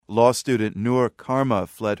Law student Nour Kharma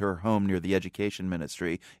fled her home near the education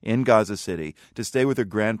ministry in Gaza City to stay with her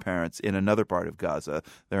grandparents in another part of Gaza.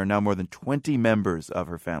 There are now more than 20 members of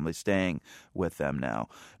her family staying with them now.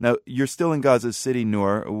 Now, you're still in Gaza City,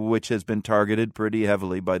 Nour, which has been targeted pretty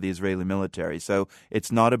heavily by the Israeli military, so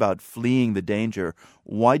it's not about fleeing the danger.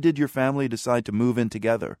 Why did your family decide to move in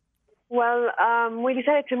together? Well, we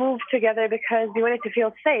decided to move together because we wanted to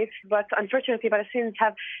feel safe, but unfortunately Palestinians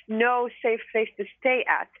have no safe place to stay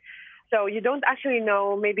at. So you don't actually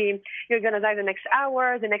know, maybe you're going to die the next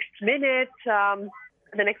hour, the next minute, the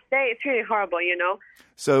next day. It's really horrible, you know.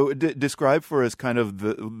 So describe for us kind of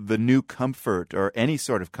the new comfort or any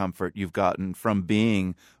sort of comfort you've gotten from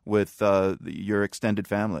being with your extended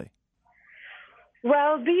family.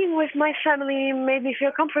 Well, being with my family made me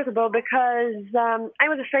feel comfortable because I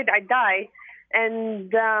was afraid I'd die. And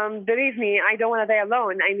believe me, I don't want to die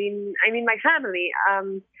alone. I mean my family.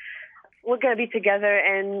 We're going to be together,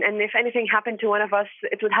 and if anything happened to one of us,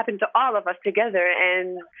 it would happen to all of us together.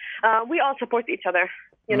 And we all support each other,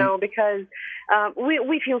 you know, because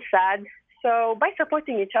we feel sad. So by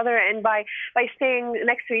supporting each other and by staying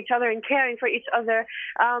next to each other and caring for each other,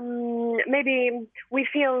 maybe we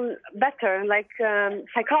feel better, like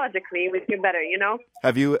psychologically we feel better, you know?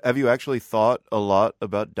 Have you actually thought a lot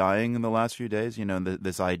about dying in the last few days? You know,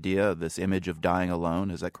 this idea, this image of dying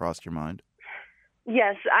alone, has that crossed your mind?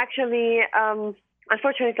 Yes, actually,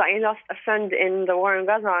 unfortunately, I lost a friend in the war in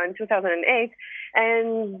Gaza in 2008,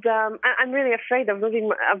 and I'm really afraid of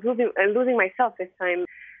losing myself this time.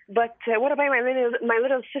 But what about my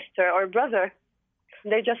little sister or brother?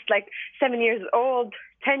 They're just like 7 years old,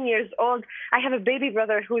 10 years old. I have a baby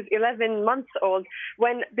brother who's 11 months old.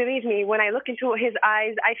 Believe me, when I look into his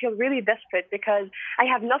eyes, I feel really desperate because I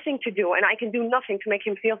have nothing to do and I can do nothing to make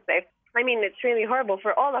him feel safe. I mean, it's really horrible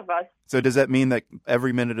for all of us. So does that mean that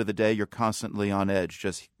every minute of the day you're constantly on edge,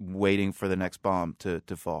 just waiting for the next bomb to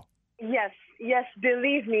fall? Yes,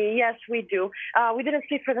 believe me, yes, we do. We didn't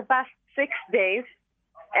sleep for the past 6 days.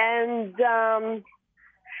 And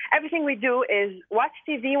everything we do is watch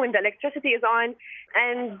TV when the electricity is on,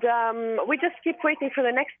 and we just keep waiting for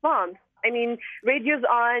the next bomb. I mean, radio's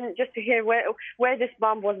on just to hear where this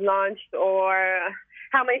bomb was launched or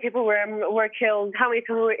how many people were killed, how many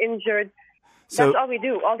people were injured. So, that's all we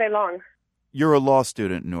do all day long. You're a law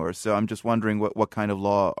student, Nour, so I'm just wondering what kind of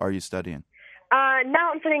law are you studying?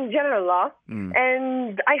 Now I'm studying general law,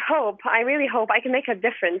 and I really hope I can make a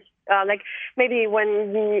difference. Like maybe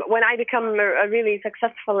when I become a really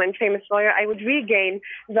successful and famous lawyer, I would regain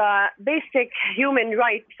the basic human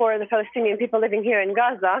right for the Palestinian people living here in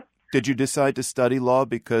Gaza. Did you decide to study law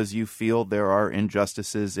because you feel there are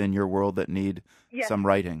injustices in your world that need some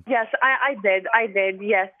righting? Yes, I did,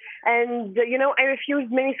 yes. And, you know, I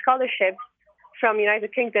refused many scholarships from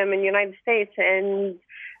United Kingdom and United States, and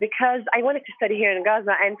because I wanted to study here in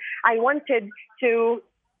Gaza, and I wanted to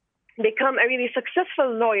become a really successful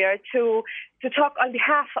lawyer to talk on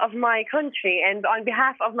behalf of my country and on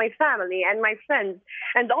behalf of my family and my friends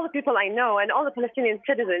and all the people I know and all the Palestinian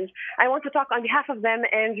citizens. I want to talk on behalf of them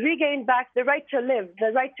and regain back the right to live,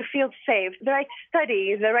 the right to feel safe, the right to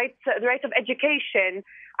study, the right of education.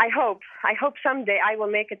 I hope someday I will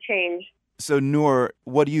make a change. So, Nour,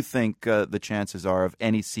 what do you think the chances are of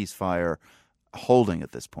any ceasefire holding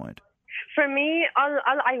at this point? For me, all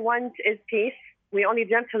I want is peace. We only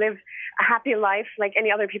dream to live a happy life like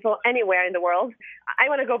any other people anywhere in the world. I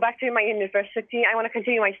want to go back to my university. I want to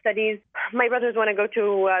continue my studies. My brothers want to go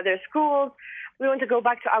to their schools. We want to go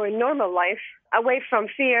back to our normal life, away from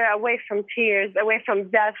fear, away from tears, away from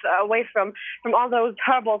death, away from all those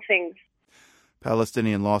horrible things.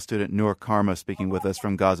 Palestinian law student Nour Kharma speaking with us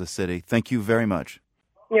from Gaza City. Thank you very much.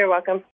 You're welcome.